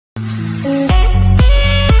FG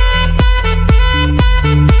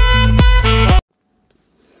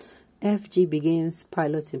begins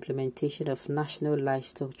pilot implementation of National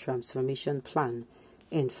Livestock Transformation Plan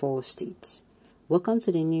in 4 states. Welcome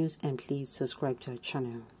to the news, and please subscribe to our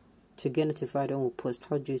channel. To get notified when we post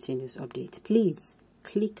How Duty News updates, please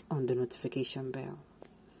click on the notification bell.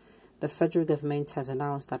 The federal government has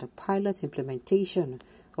announced that a pilot implementation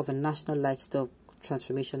of a National Livestock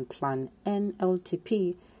Transformation Plan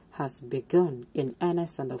 (Nltp) has begun in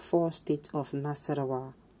earnest in the 4 states of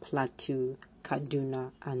Nasarawa, Plateau,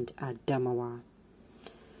 Kaduna, and Adamawa.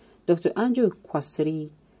 Dr. Andrew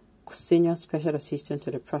Kwasiri, Senior Special Assistant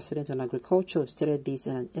to the President on Agriculture, stated this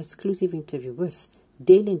in an exclusive interview with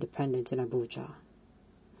Daily Independent in Abuja.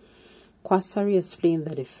 Kwasiri explained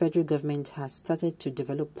that the federal government has started to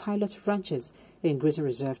develop pilot ranches in grazing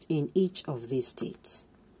reserves in each of these states.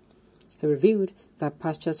 He revealed that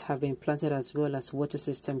pastures have been planted as well as water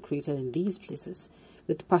systems created in these places,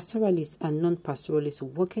 with pastoralists and non-pastoralists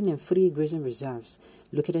working in 3 grazing reserves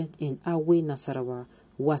located in Awe, Nasarawa,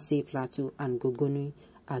 Wasi, Plateau, and Gogoni,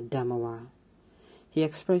 Adamawa. He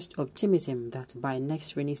expressed optimism that by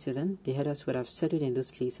next rainy season, the herders would have settled in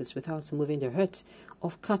those places without moving their herds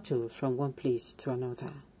of cattle from one place to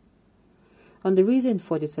another. On the reason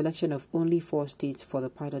for the selection of only 4 states for the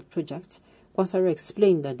pilot project, Kwasari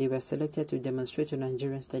explained that they were selected to demonstrate to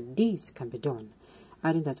Nigerians that this can be done,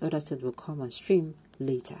 adding that other states will come on stream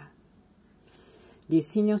later. The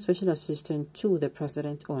Senior Special Assistant to the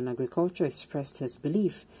President on Agriculture expressed his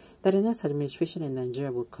belief that the next administration in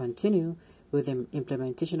Nigeria will continue with the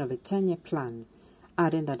implementation of a 10-year plan,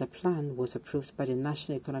 adding that the plan was approved by the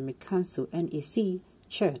National Economic Council (NEC),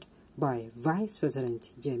 chaired by Vice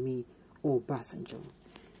President Yemi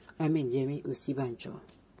Osibanjo.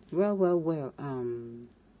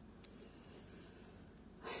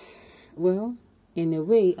 Well, in a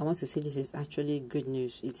way, I want to say this is actually good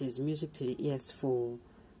news. It is music to the ears for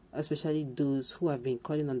especially those who have been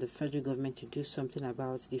calling on the federal government to do something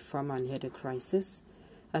about the farmer and herder crisis.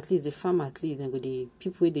 At least the farmer, the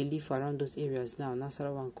people where they live around those areas now,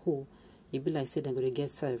 Nasarawa and Co, it be like say they're going to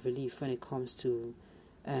get sigh of relief when it comes to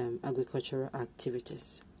agricultural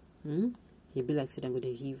activities. It be like say they're going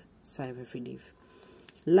to heave sigh of relief.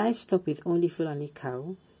 Livestock with only Fulani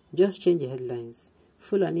cow, just change the headlines.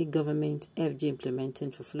 Fulani government FG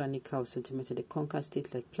implementing for Fulani cow sentiment in the conquered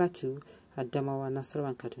states like Plateau, Adamawa, Nasarawa,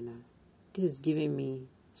 and Kaduna. This is giving me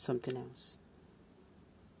something else.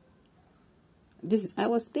 I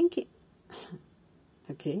was thinking,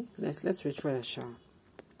 okay, let's reach for a shower.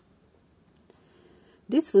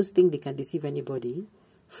 These fools think they can deceive anybody.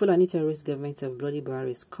 Fulani terrorist government of bloody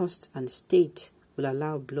Buhari's cost and state will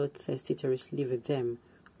allow bloodthirsty terrorists live with them.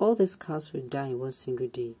 All these cows will die in one single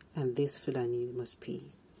day, and this Fulani must pay.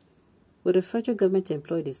 Will the federal government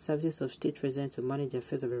employ the services of state residents to manage the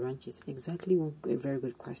affairs of the ranches? Exactly, a very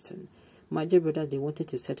good question. My dear brothers, they wanted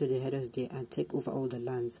to settle the herders there and take over all the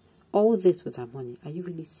lands. All this with our money. Are you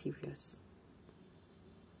really serious?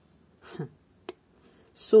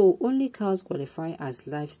 So, only cows qualify as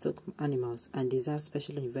livestock animals and deserve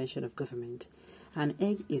special intervention of government. An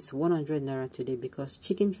egg is 100 naira today because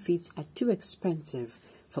chicken feeds are too expensive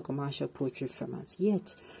for commercial poultry farmers.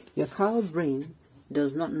 Yet, your cow brain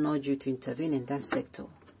does not nudge you to intervene in that sector.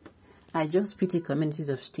 I just pity communities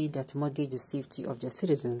of state that mortgage the safety of their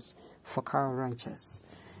citizens for cow ranchers.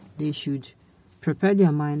 They should prepare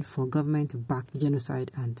their mind for government-backed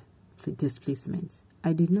genocide and displacement.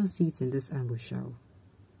 I did not see it in this angle, shall.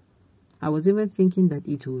 I was even thinking that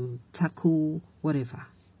it will tackle whatever.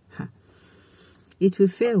 It will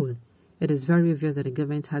fail. It is very obvious that the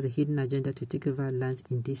government has a hidden agenda to take over land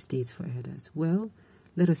in these states for herders. Well,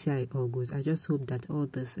 let us see how it all goes. I just hope that all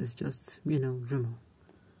this is just, rumor.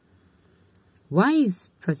 Why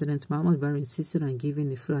is President Muhammad Buhari insisting on giving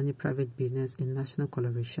the Fulani private business a national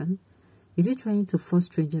coloration? Is he trying to force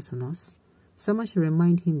strangers on us? Someone should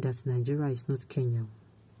remind him that Nigeria is not Kenya.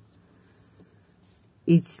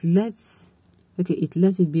 It lets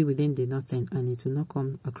it be within the northern, and it will not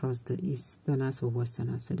come across the easterners or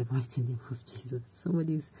westerners in the mighty name of Jesus.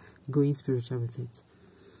 Somebody's going spiritual with it.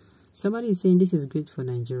 Somebody is saying this is great for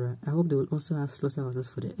Nigeria. I hope they will also have slaughterhouses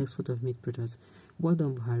for the export of meat products. Well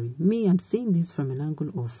done, Buhari. Me, I'm seeing this from an angle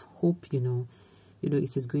of hope, it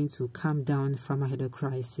is going to calm down farmer herder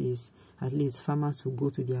crisis. At least farmers will go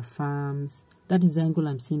to their farms. That is the angle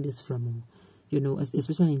I'm seeing this from.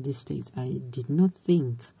 Especially in these states. I did not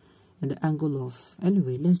think in the angle of,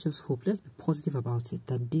 anyway, let's just hope, let's be positive about it,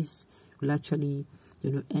 that this will actually,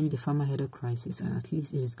 end the farmer herder crisis, and at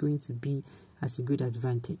least it is going to be as a good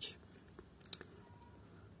advantage.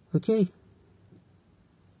 Okay.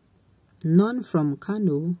 None from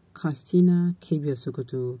Kano, Katsina, Kebbi or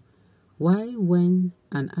Sokoto. Why, when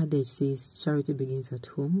an adage says charity begins at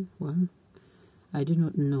home? Well, I do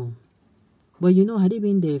not know. But you know, had it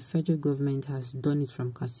been the federal government has done it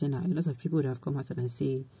from Katsina, a lot of people would have come out and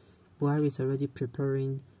say, Buhari is already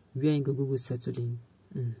preparing where Ngogo will settle in.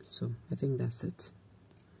 So, I think that's it.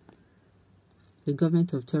 The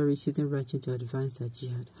government of terrorists shooting right into advance their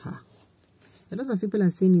jihad. A lot of people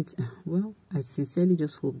are saying it. Well, I sincerely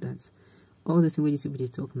just hope that all the way these people they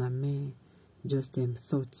talk now may just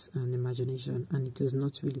thoughts and imagination, and it is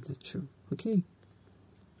not really that true. Okay.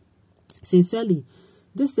 Sincerely,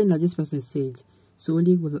 this thing that this person said, so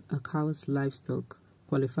only will a cow's livestock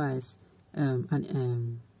qualifies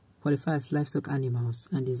livestock animals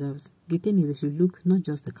and deserves. The thing is, they should look not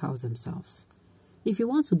just the cows themselves. If you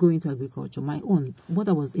want to go into agriculture, my own, what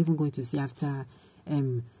I was even going to say after,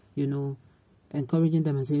 encouraging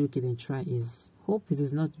them and saying, okay, then try is, hope it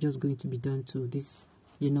is not just going to be done to this,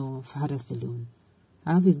 fathers alone.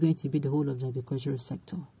 I hope it's going to be the whole of the agricultural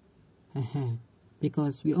sector.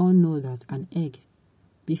 Because we all know that an egg,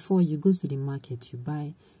 before you go to the market, you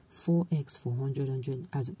buy 4 eggs for 4 eggs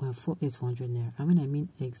for 100 naira. And when I mean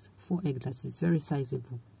eggs, 4 eggs, that is very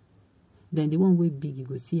sizable. Then the one way big, you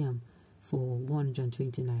go see them for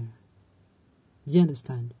 120 naira. Do you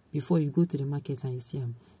understand? Before you go to the market and you see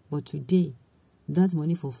them. But today, that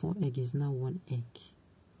money for 4 eggs is now 1 egg.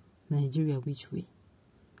 Nigeria, which way?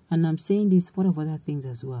 And I'm saying this, what of other things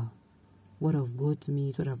as well? What of goat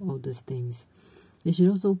meat? What of all those things? They should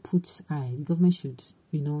also put, the government should,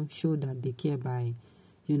 show that they care by,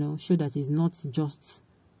 show that it's not just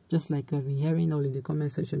like we've been hearing all in the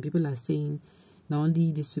comment section. People are saying, not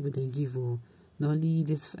only these people they give, or not only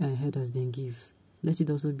these headers they give. Let it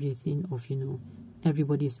also be a thing of,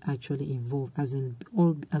 everybody is actually involved, as in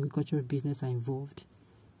all agricultural business are involved.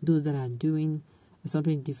 Those that are doing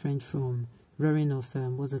something different from rearing of,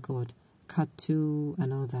 cattle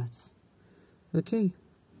and all that. Okay.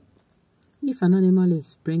 If an animal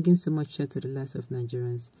is bringing so much share to the lives of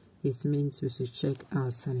Nigerians, it means we should check our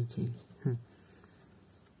sanity.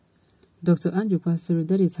 Dr. Andrew Pastor,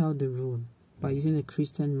 that is how they rule, by using a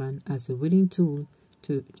Christian man as a willing tool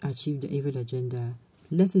to achieve the evil agenda.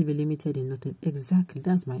 Let it be limited in nothing. Exactly,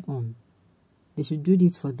 that's my own. They should do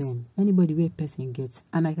this for them. Anybody where a person gets,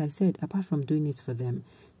 and like I said, apart from doing this for them,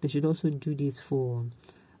 they should also do this for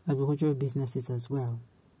agricultural businesses as well.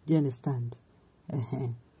 Do you understand?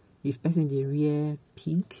 If person the rare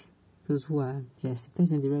pig, those who are, yes,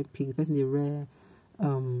 person the rare pig, person the rare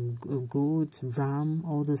goat, ram,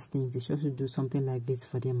 all those things, they should also do something like this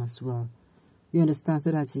for them as well. You understand?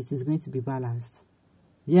 So that it is going to be balanced.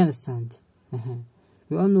 Do you understand?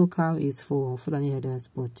 We all know cow is for Fulani herders,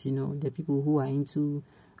 but the people who are into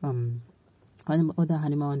other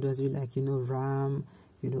animal industry like ram,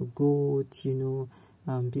 goat,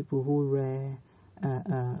 people who rear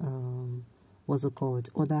what's it called,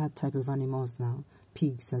 other type of animals now,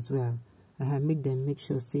 pigs as well. Make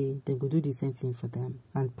sure say they go do the same thing for them.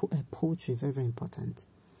 And poultry, very, very important.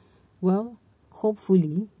 Well,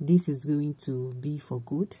 hopefully this is going to be for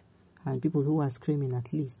good. And people who are screaming,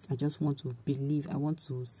 at least, I just want to believe, I want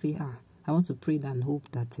to say, I want to pray and hope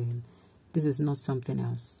that this is not something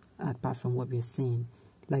else apart from what we're saying.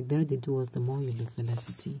 Like the more they do us, the more you look, the less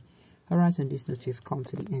you see. Alright, on this note, we've come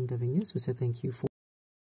to the end of the news. We say thank you for